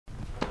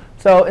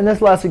So in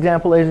this last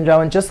example, ladies and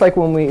gentlemen, just like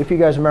if you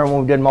guys remember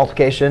when we did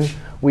multiplication,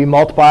 we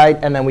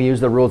multiplied and then we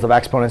used the rules of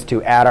exponents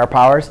to add our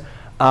powers.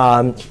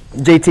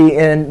 JT,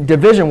 in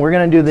division, we're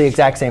going to do the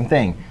exact same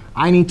thing.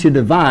 I need to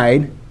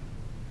divide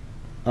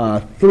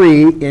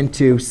 3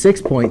 into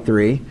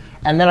 6.3,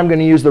 and then I'm going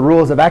to use the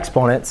rules of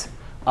exponents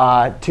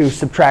to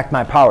subtract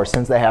my powers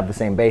since they have the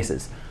same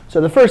bases.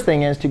 So the first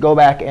thing is to go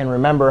back and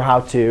remember how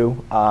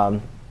to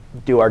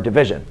do our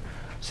division.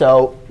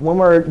 So when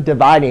we're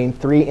dividing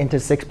 3 into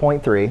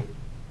 6.3,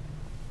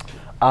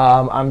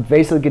 I'm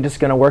basically just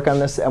going to work on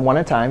this at one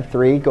at a time.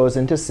 3 goes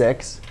into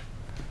 6.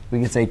 We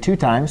can say 2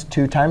 times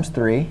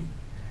 3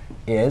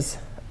 is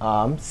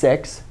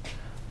 6.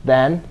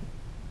 Then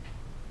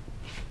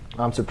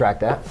subtract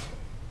that.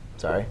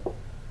 Sorry.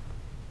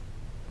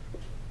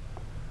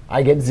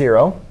 I get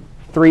 0.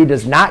 3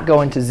 does not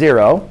go into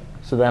 0.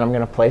 So then I'm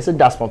going to place a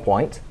decimal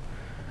point.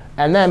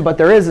 And then, but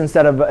there is,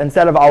 instead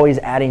of always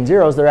adding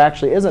zeros, there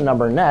actually is a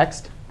number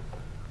next,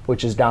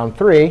 which is down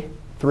 3.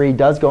 3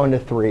 does go into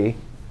 3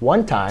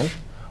 one time.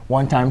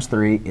 1 times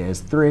 3 is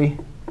 3.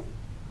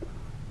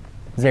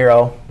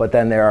 0. But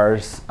then there are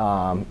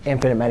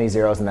infinite many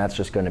zeros, and that's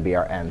just going to be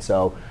our n.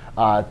 So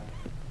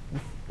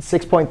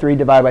 6.3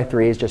 divided by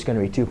 3 is just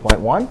going to be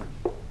 2.1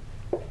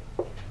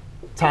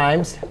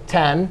 times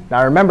 10.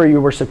 Now remember, you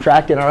were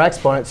subtracting our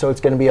exponent, so it's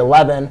going to be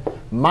 11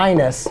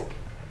 minus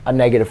a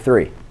negative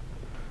 3.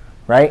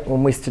 Right?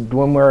 When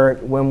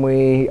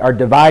we are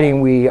dividing,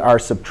 we are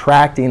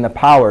subtracting the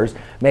powers.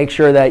 Make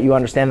sure that you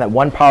understand that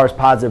one power is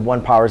positive,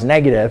 one power is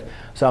negative.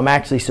 So I'm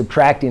actually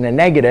subtracting a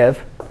negative,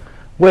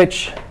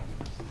 which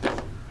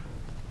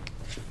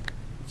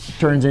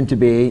turns into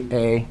be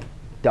a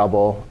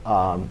double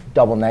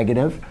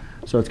negative.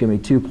 So it's going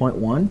to be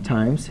 2.1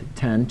 times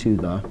 10 to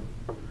the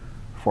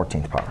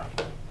 14th power.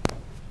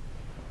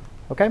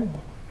 OK?